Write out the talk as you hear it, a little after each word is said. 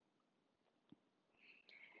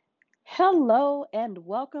Hello, and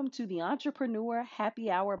welcome to the Entrepreneur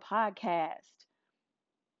Happy Hour podcast.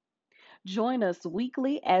 Join us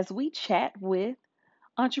weekly as we chat with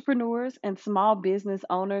entrepreneurs and small business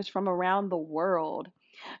owners from around the world.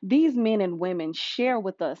 These men and women share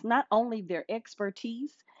with us not only their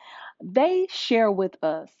expertise, they share with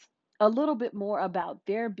us a little bit more about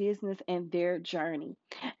their business and their journey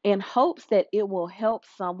in hopes that it will help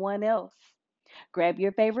someone else. Grab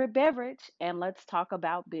your favorite beverage and let's talk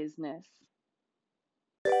about business.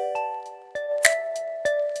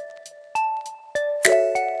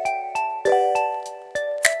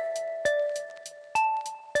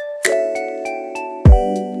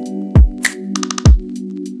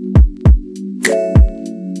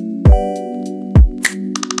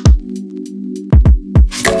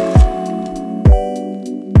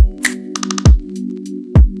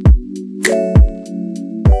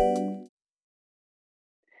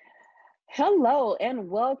 Hello, and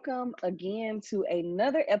welcome again to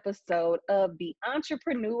another episode of the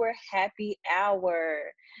Entrepreneur Happy Hour.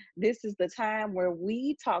 This is the time where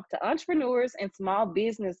we talk to entrepreneurs and small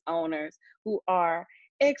business owners who are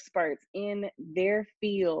experts in their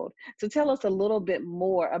field to tell us a little bit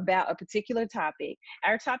more about a particular topic.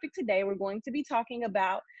 Our topic today, we're going to be talking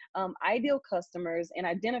about ideal customers and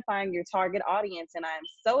identifying your target audience. And I'm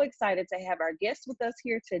so excited to have our guest with us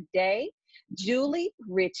here today, Julie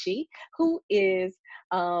Ritchie, who is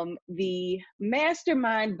the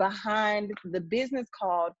mastermind behind the business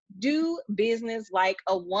called Do Business Like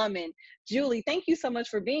a Woman. Julie, thank you so much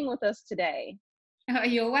for being with us today. Oh,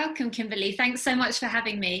 you're welcome, Kimberly. Thanks so much for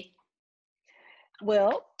having me.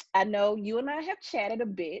 Well, I know you and I have chatted a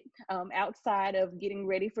bit outside of getting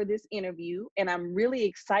ready for this interview, and I'm really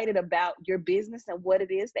excited about your business and what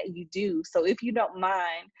it is that you do. So, if you don't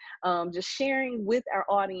mind, just sharing with our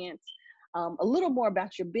audience a little more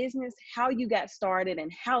about your business, how you got started,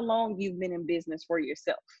 and how long you've been in business for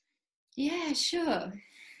yourself. Yeah, sure.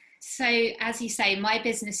 So, as you say, my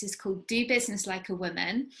business is called Do Business Like a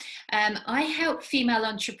Woman. I help female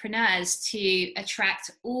entrepreneurs to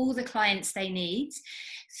attract all the clients they need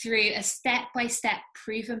through a step-by-step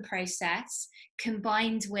proven process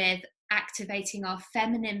combined with activating our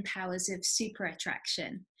feminine powers of super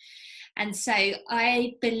attraction. And so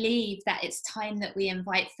I believe that it's time that we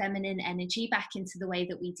invite feminine energy back into the way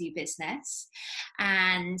that we do business.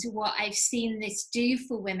 And what I've seen this do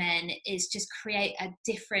for women is just create a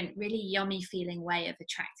different, really yummy feeling way of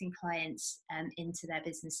attracting clients into their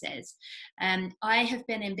businesses. I have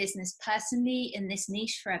been in business personally in this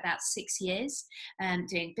niche for about 6 years,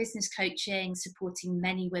 doing business coaching, supporting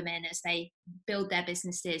many women as they build their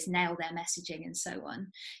businesses, nail their messaging, and so on.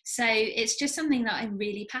 So it's just something that I'm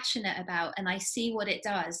really passionate about, and I see what it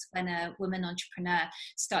does when a woman entrepreneur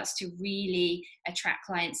starts to really attract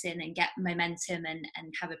clients in and get momentum and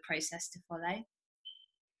have a process to follow.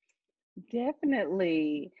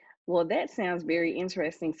 Definitely. Well, that sounds very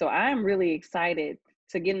interesting. So, I'm really excited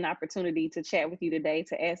to get an opportunity to chat with you today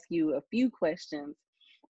to ask you a few questions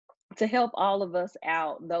to help all of us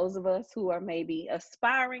out, those of us who are maybe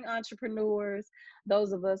aspiring entrepreneurs,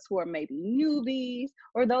 those of us who are maybe newbies,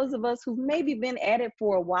 or those of us who've maybe been at it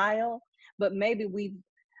for a while, but maybe we've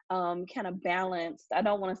kind of balanced, I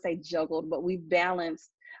don't want to say juggled, but we've balanced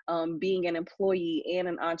being an employee and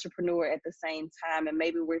an entrepreneur at the same time. And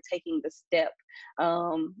maybe we're taking the step,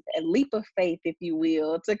 a leap of faith, if you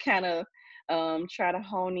will, to kind of try to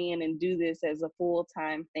hone in and do this as a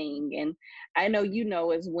full-time thing. And I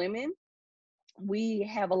know, as women, we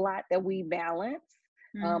have a lot that we balance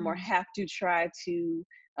or Mm. have to try to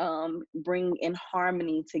bring in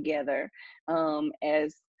harmony together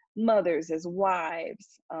as mothers, as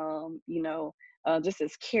wives, just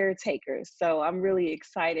as caretakers. So I'm really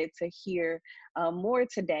excited to hear more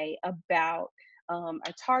today about our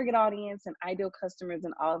target audience and ideal customers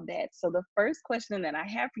and all of that. So the first question that I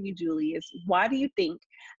have for you, Julie, is why do you think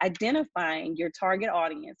identifying your target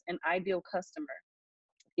audience and ideal customer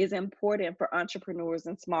is important for entrepreneurs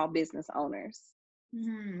and small business owners?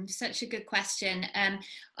 Such a good question.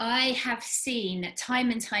 I have seen time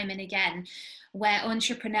and time and again where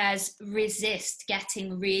entrepreneurs resist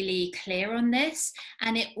getting really clear on this,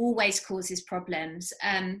 and it always causes problems.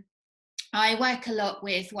 I work a lot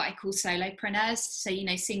with what I call solopreneurs. So,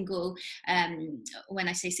 single, when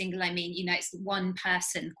I say single, I mean, it's one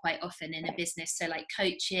person quite often in a business. So like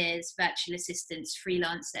coaches, virtual assistants,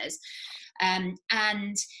 freelancers.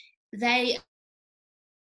 And they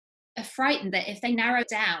are frightened that if they narrow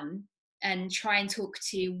down and try and talk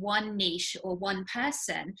to one niche or one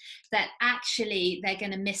person, that actually they're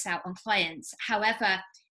going to miss out on clients. However,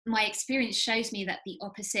 my experience shows me that the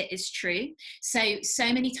opposite is true. So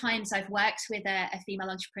many times I've worked with a female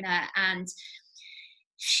entrepreneur, and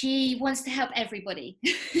she wants to help everybody.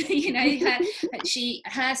 You know,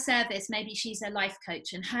 her service, maybe she's a life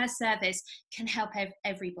coach, and her service can help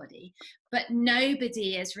everybody, but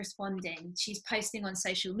nobody is responding. She's posting on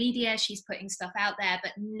social media, she's putting stuff out there,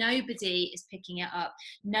 but nobody is picking it up.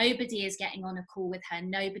 Nobody is getting on a call with her.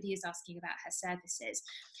 Nobody is asking about her services.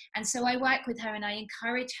 And so I work with her and I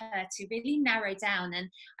encourage her to really narrow down. And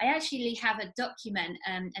I actually have a document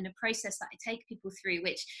and a process that I take people through,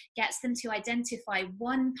 which gets them to identify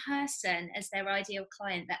one person as their ideal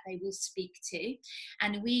client that they will speak to.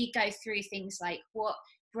 And we go through things like what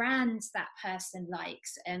brands that person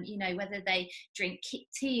likes, you know, whether they drink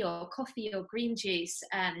tea or coffee or green juice,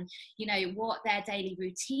 you know, what their daily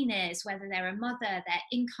routine is, whether they're a mother, their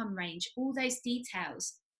income range, all those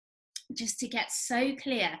details, just to get so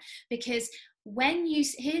clear. Because when you,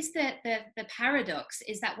 here's the paradox,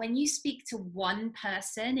 is that when you speak to one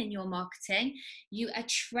person in your marketing, you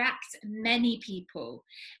attract many people,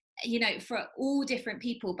 you know, for all different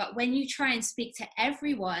people. But when you try and speak to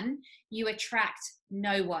everyone, you attract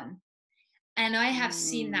no one. And I have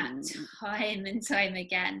seen that time and time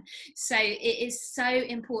again. So it is so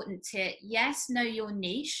important to, yes, know your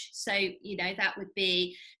niche. So, you know, that would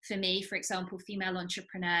be, for me, for example, female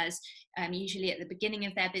entrepreneurs, usually at the beginning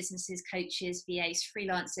of their businesses, coaches, VAs,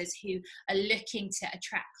 freelancers who are looking to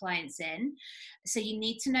attract clients in. So you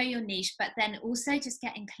need to know your niche, but then also just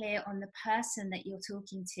getting clear on the person that you're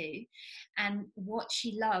talking to and what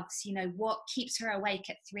she loves, you know, what keeps her awake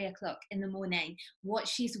at 3 o'clock in the morning, what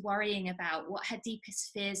she's worrying about, what her deepest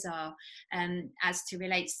fears are, as to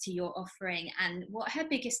relates to your offering, and what her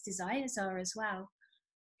biggest desires are as well.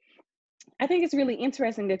 I think it's really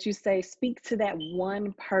interesting that you say speak to that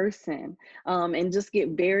one person, and just get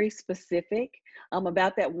very specific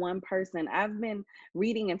about that one person. I've been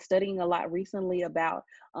reading and studying a lot recently about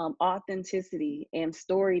authenticity and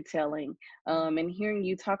storytelling, and hearing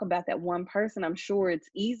you talk about that one person, I'm sure it's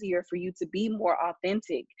easier for you to be more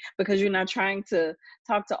authentic because you're not trying to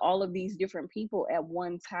talk to all of these different people at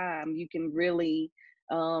one time. You can really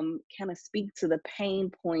kind of speak to the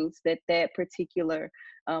pain points that that particular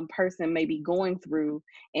person may be going through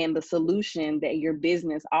and the solution that your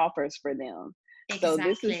business offers for them. So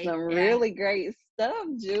this is Exactly. some Yeah. really great stuff,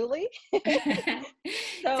 Julie.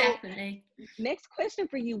 So Definitely. next question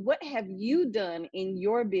for you, what have you done in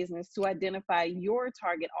your business to identify your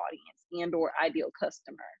target audience and or ideal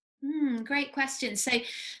customer? Great question. So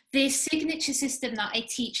the signature system that I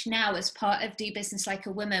teach now as part of Do Business Like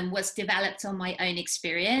a Woman was developed on my own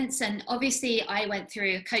experience. And obviously I went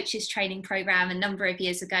through a coaches training program a number of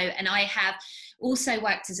years ago, and I have also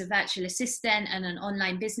worked as a virtual assistant and an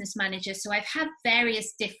online business manager. So I've had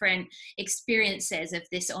various different experiences of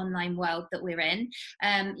this online world that we're in.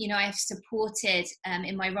 You know, I've supported,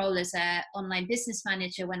 in my role as an online business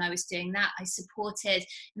manager, when I was doing that, I supported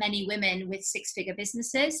many women with six-figure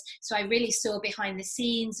businesses. So I really saw behind the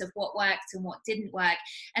scenes of what worked and what didn't work.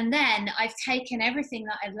 And then I've taken everything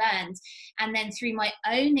that I've learned, and then through my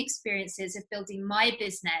own experiences of building my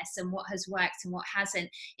business and what has worked and what hasn't,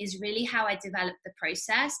 is really how I developed the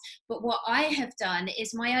process. But what I have done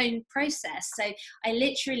is my own process. So I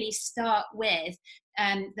literally start with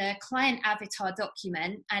the client avatar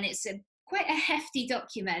document, and it's quite a hefty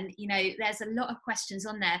document. You know, there's a lot of questions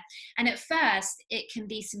on there, and at first it can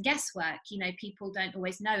be some guesswork. You know, people don't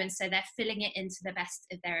always know, and so they're filling it into the best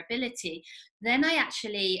of their ability. Then I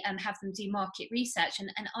actually have them do market research, and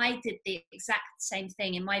I did the exact same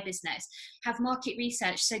thing in my business. Have market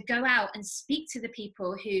research, so go out and speak to the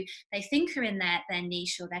people who they think are in their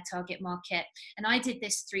niche or their target market. And I did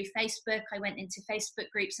this through Facebook. I went into Facebook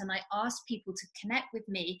groups and I asked people to connect with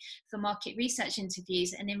me for market research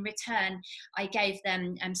interviews, and in return I gave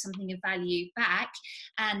them something of value back.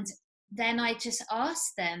 And then I just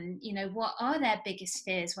asked them, you know, what are their biggest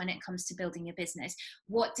fears when it comes to building a business?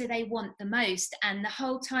 What do they want the most? And the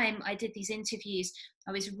whole time I did these interviews,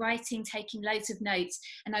 I was writing, taking loads of notes,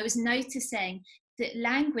 and I was noticing the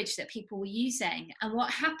language that people were using. And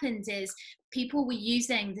what happened is people were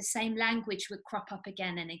using the same language would crop up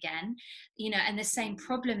again and again, you know, and the same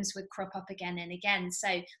problems would crop up again and again.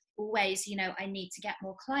 So always, you know, I need to get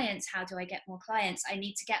more clients. How do I get more clients? I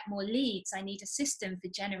need to get more leads. I need a system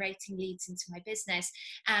for generating leads into my business.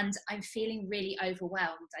 And I'm feeling really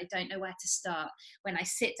overwhelmed. I don't know where to start. When I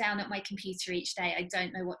sit down at my computer each day, I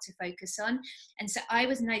don't know what to focus on. And so I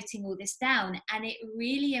was noting all this down, and it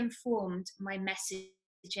really informed my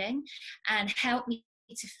messaging and helped me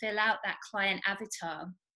to fill out that client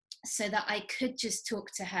avatar. so that I could just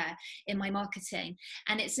talk to her in my marketing.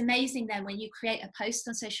 And it's amazing then when you create a post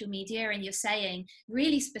on social media and you're saying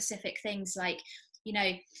really specific things like, you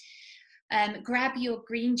know, grab your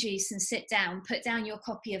green juice and sit down, put down your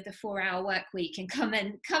copy of the 4-Hour Work Week and come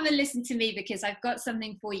and listen to me, because I've got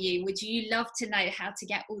something for you. Would you love to know how to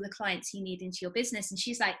get all the clients you need into your business? And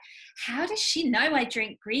she's like, how does she know I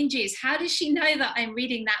drink green juice? How does she know that I'm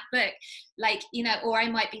reading that book? Like, you know, or I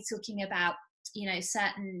might be talking about, you know,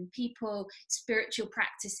 certain people, spiritual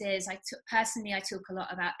practices. Personally, I talk a lot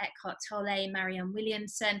about Eckhart Tolle, Marianne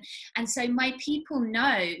Williamson. And so my people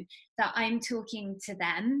know that I'm talking to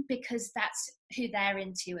them because that's who they're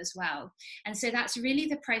into as well. And so that's really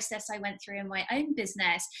the process I went through in my own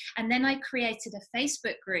business. And then I created a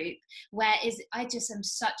Facebook group I just am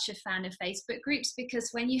such a fan of Facebook groups, because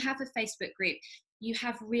when you have a Facebook group, you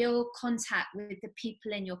have real contact with the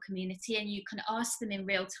people in your community and you can ask them in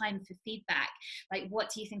real time for feedback. Like,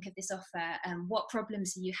 what do you think of this offer? What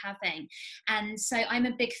problems are you having? And so I'm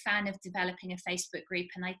a big fan of developing a Facebook group,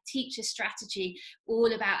 and I teach a strategy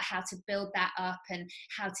all about how to build that up and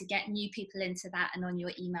how to get new people into that and on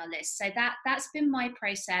your email list. So that's been my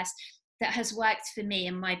process that has worked for me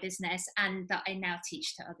in my business and that I now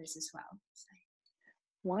teach to others as well. So.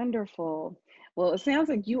 Wonderful. Well, it sounds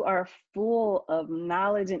like you are full of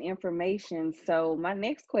knowledge and information. So my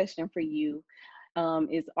next question for you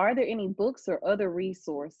is, are there any books or other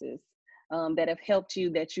resources that have helped you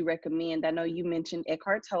that you recommend? I know you mentioned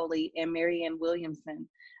Eckhart Tolle and Marianne Williamson,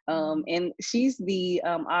 and she's the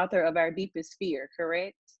author of Our Deepest Fear,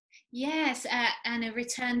 correct? Yes, and A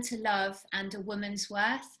Return to Love and A Woman's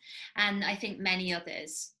Worth, and I think many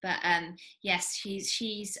others. But yes, she's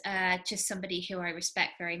just somebody who I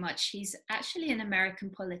respect very much. She's actually an American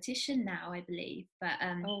politician now, I believe. But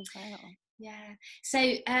Oh, wow. yeah.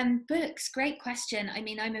 So books, great question. I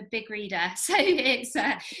mean, I'm a big reader, so it's.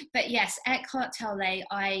 But yes, Eckhart Tolle,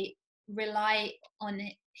 I rely on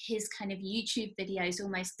his kind of YouTube videos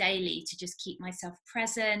almost daily to just keep myself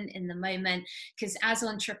present in the moment, because as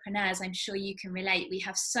entrepreneurs, I'm sure you can relate, we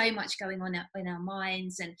have so much going on in our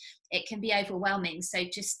minds and it can be overwhelming. So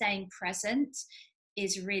just staying present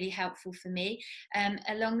is really helpful for me.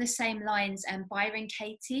 Along the same lines, Byron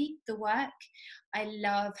Katie, The Work, I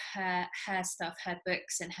love her stuff, her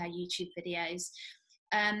books and her YouTube videos.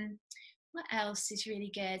 What else is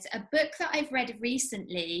really good? A book that I've read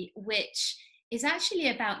recently, which is actually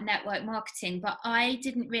about network marketing, but I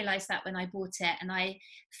didn't realize that when I bought it, and I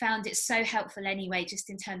found it so helpful anyway, just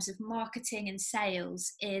in terms of marketing and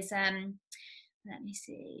sales, is let me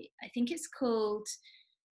see, I think it's called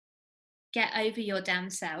Get Over Your Damn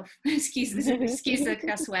Self. excuse the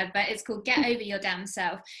cuss word, but it's called Get Over Your Damn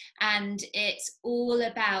Self. And it's all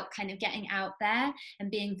about kind of getting out there and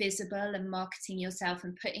being visible and marketing yourself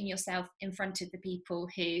and putting yourself in front of the people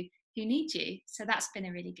who need you. So that's been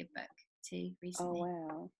a really good book too Oh, recently.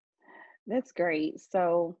 wow. That's great.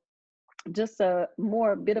 So just a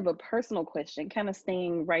bit of a personal question, kind of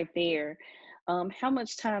staying right there. How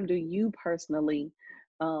much time do you personally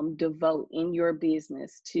devote in your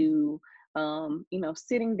business to,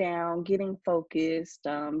 sitting down, getting focused,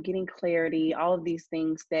 getting clarity, all of these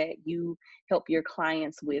things that you help your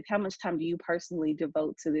clients with? How much time do you personally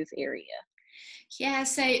devote to this area? Yeah,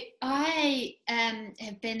 so I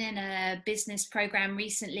have been in a business program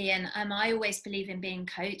recently, and I always believe in being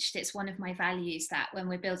coached. It's one of my values that when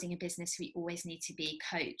we're building a business, we always need to be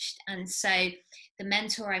coached. And so the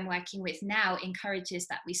mentor I'm working with now encourages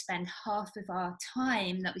that we spend half of our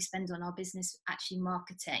time that we spend on our business actually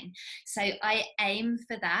marketing. So I aim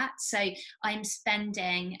for that. So I'm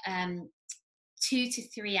spending 2 to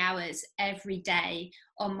 3 hours every day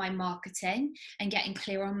on my marketing and getting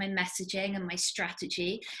clear on my messaging and my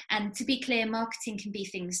strategy. And to be clear, marketing can be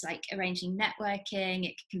things like arranging networking,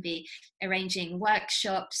 it can be arranging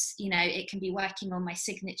workshops, it can be working on my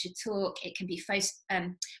signature talk, it can be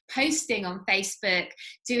posting on Facebook,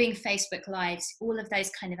 doing Facebook Lives, all of those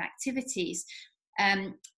kind of activities.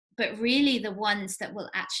 But really the ones that will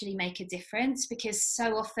actually make a difference, because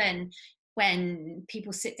so often when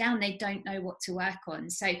people sit down, they don't know what to work on.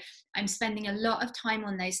 So I'm spending a lot of time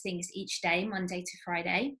on those things each day, Monday to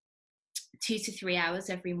Friday, 2 to 3 hours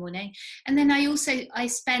every morning. And then I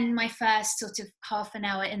spend my first sort of half an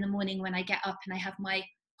hour in the morning when I get up and I have my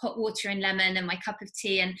hot water and lemon and my cup of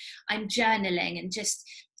tea, and I'm journaling and just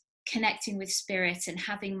connecting with spirit and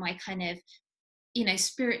having my kind of,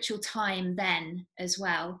 spiritual time then as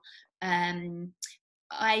well.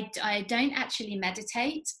 I don't actually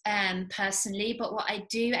meditate personally, but what I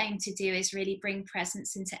do aim to do is really bring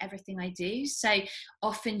presence into everything I do. So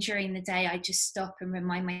often during the day, I just stop and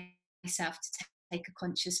remind myself to take a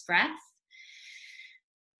conscious breath.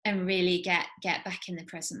 and really get back in the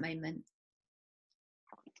present moment.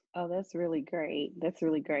 Oh, that's really great. That's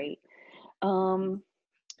really great. Um,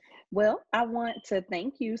 well, I want to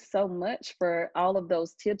thank you so much for all of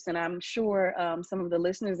those tips, and I'm sure some of the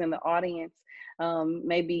listeners in the audience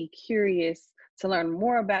may be curious to learn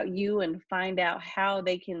more about you and find out how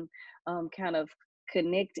they can kind of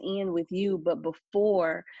connect in with you. But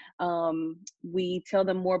before we tell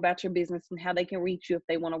them more about your business and how they can reach you if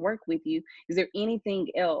they want to work with you, is there anything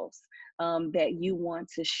else that you want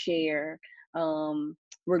to share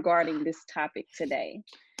regarding this topic today?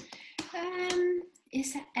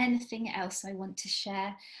 Is there anything else I want to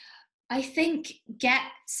share? I think get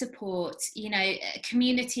support.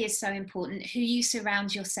 Community is so important. Who you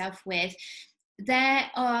surround yourself with. There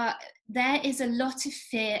is a lot of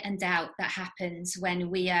fear and doubt that happens when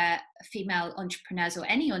we are female entrepreneurs or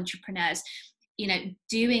any entrepreneurs,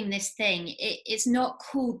 doing this thing. It's not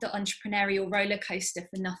called the entrepreneurial roller coaster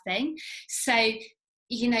for nothing. So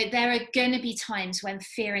there are going to be times when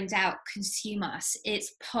fear and doubt consume us.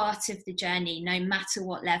 It's part of the journey, no matter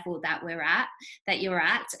what level that you're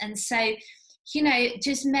at. And so,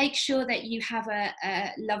 just make sure that you have a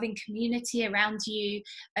loving community around you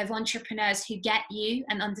of entrepreneurs who get you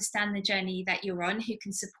and understand the journey that you're on, who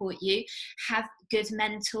can support you. Have good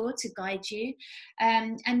mentor to guide you,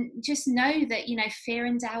 and just know that fear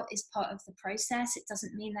and doubt is part of the process. It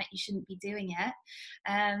doesn't mean that you shouldn't be doing it,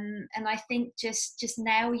 and I think just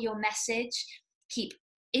nail your message. Keep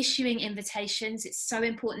issuing invitations. It's so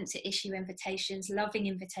important to issue invitations, loving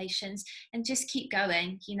invitations, and just keep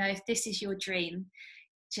going. If this is your dream,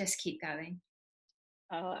 just keep going.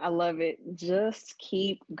 I love it. Just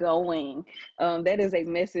keep going. That is a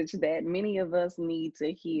message that many of us need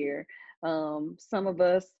to hear. Some of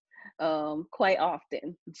us quite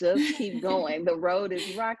often. Just keep going. The road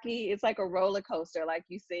is rocky. It's like a roller coaster, like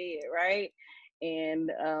you said, right? And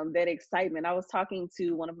that excitement. I was talking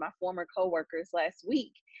to one of my former coworkers last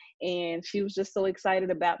week, and she was just so excited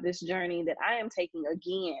about this journey that I am taking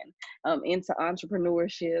again into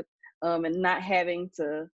entrepreneurship, and not having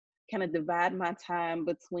to kind of divide my time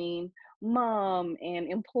between mom and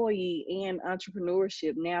employee and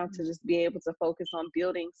entrepreneurship now, to just be able to focus on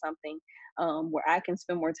building something where I can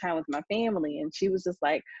spend more time with my family. And she was just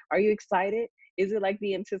like, are you excited? Is it like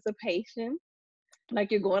the anticipation? Like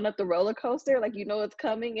you're going up the roller coaster, like it's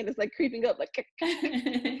coming and it's like creeping up, like,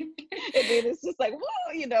 and then it's just like,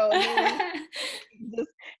 whoa, and then just,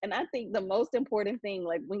 and I think the most important thing,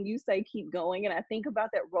 like when you say keep going, and I think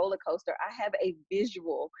about that roller coaster, I have a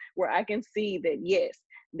visual where I can see that yes,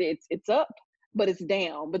 it's up, but it's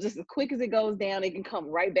down. But just as quick as it goes down, it can come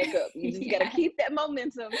right back up. You just got to keep that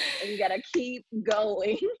momentum and you got to keep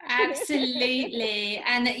going. Absolutely.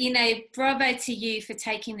 And, bravo to you for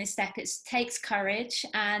taking this step. It takes courage.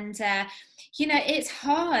 And, it's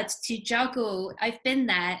hard to juggle. I've been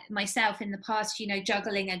there myself in the past,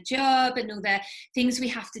 juggling a job and all the things we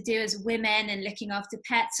have to do as women and looking after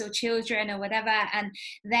pets or children or whatever, and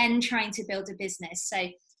then trying to build a business. So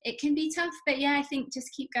it can be tough, but yeah, I think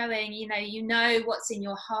just keep going. You know what's in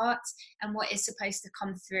your heart and what is supposed to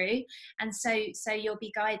come through, and so you'll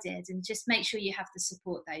be guided. And just make sure you have the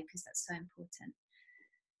support though, because that's so important.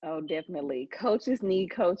 Oh, definitely. Coaches need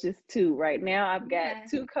coaches too. Right now, I've got Yeah.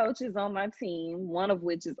 2 coaches on my team, one of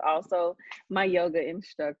which is also my yoga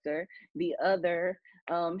instructor. The other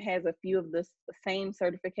has a few of the same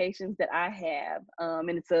certifications that I have. And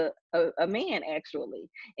it's a man, actually.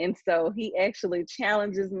 And so he actually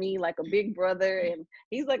challenges me like a big brother. And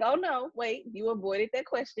he's like, oh, no, wait, you avoided that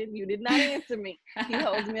question. You did not answer me. He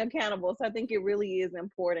holds me accountable. So I think it really is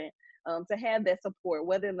important to have that support,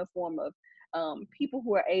 whether in the form of people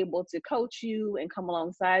who are able to coach you and come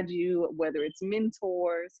alongside you, whether it's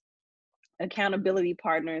mentors, accountability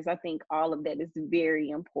partners. I think all of that is very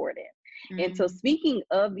important. And so, speaking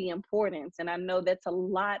of the importance, and I know that's a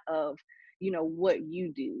lot of what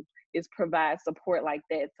you do is provide support like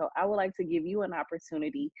that. So I would like to give you an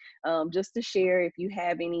opportunity just to share, if you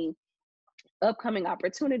have any upcoming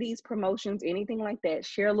opportunities, promotions, anything like that.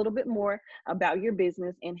 Share a little bit more about your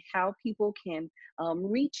business and how people can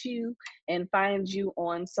reach you and find you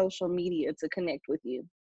on social media to connect with you.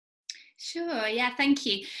 Sure. Yeah, thank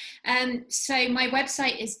you. So my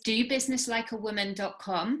website is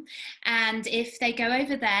dobusinesslikeawoman.com. And if they go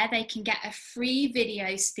over there, they can get a free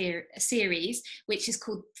video series, which is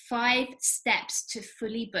called 5 Steps to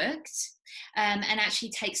Fully Booked. And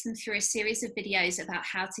actually takes them through a series of videos about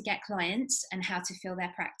how to get clients and how to fill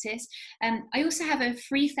their practice. I also have a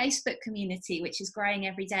free Facebook community, which is growing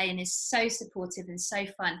every day and is so supportive and so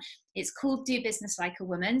fun. It's called Do Business Like a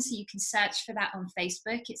Woman. So you can search for that on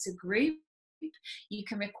Facebook. It's a group. You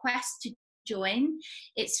can request to join.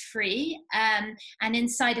 It's free. And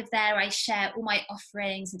inside of there, I share all my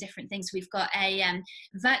offerings and different things. We've got a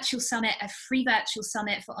virtual summit, a free virtual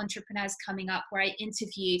summit for entrepreneurs coming up, where I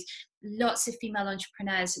interviewed lots of female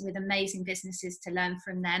entrepreneurs with amazing businesses to learn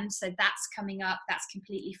from them. So that's coming up. That's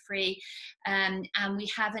completely free. And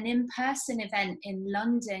we have an in-person event in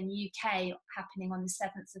London, UK, happening on the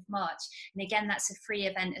 7th of March. And again, that's a free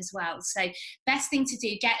event as well. So best thing to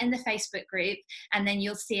do, get in the Facebook group, and then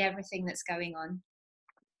you'll see everything that's going on.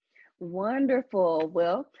 Wonderful.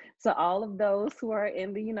 Well, to all of those who are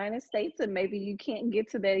in the United States and maybe you can't get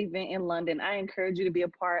to that event in London, I encourage you to be a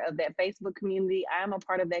part of that Facebook community. I'm a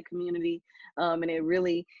part of that community, and it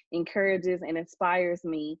really encourages and inspires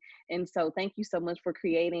me. And so, thank you so much for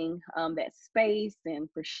creating that space and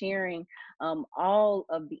for sharing all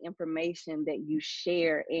of the information that you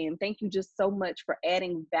share. And thank you just so much for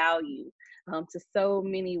adding value to so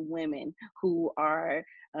many women who are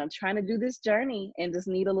trying to do this journey and just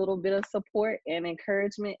need a little bit of support and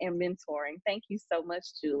encouragement and mentoring. Thank you so much,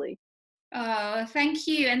 Julie. Oh, thank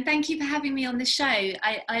you. And thank you for having me on the show.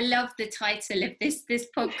 I love the title of this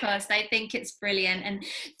podcast. I think it's brilliant. And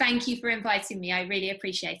thank you for inviting me. I really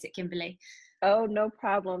appreciate it, Kimberly. Oh, no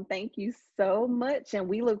problem. Thank you so much. And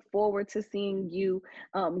we look forward to seeing you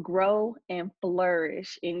grow and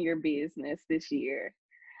flourish in your business this year.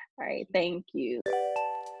 All right. Thank you.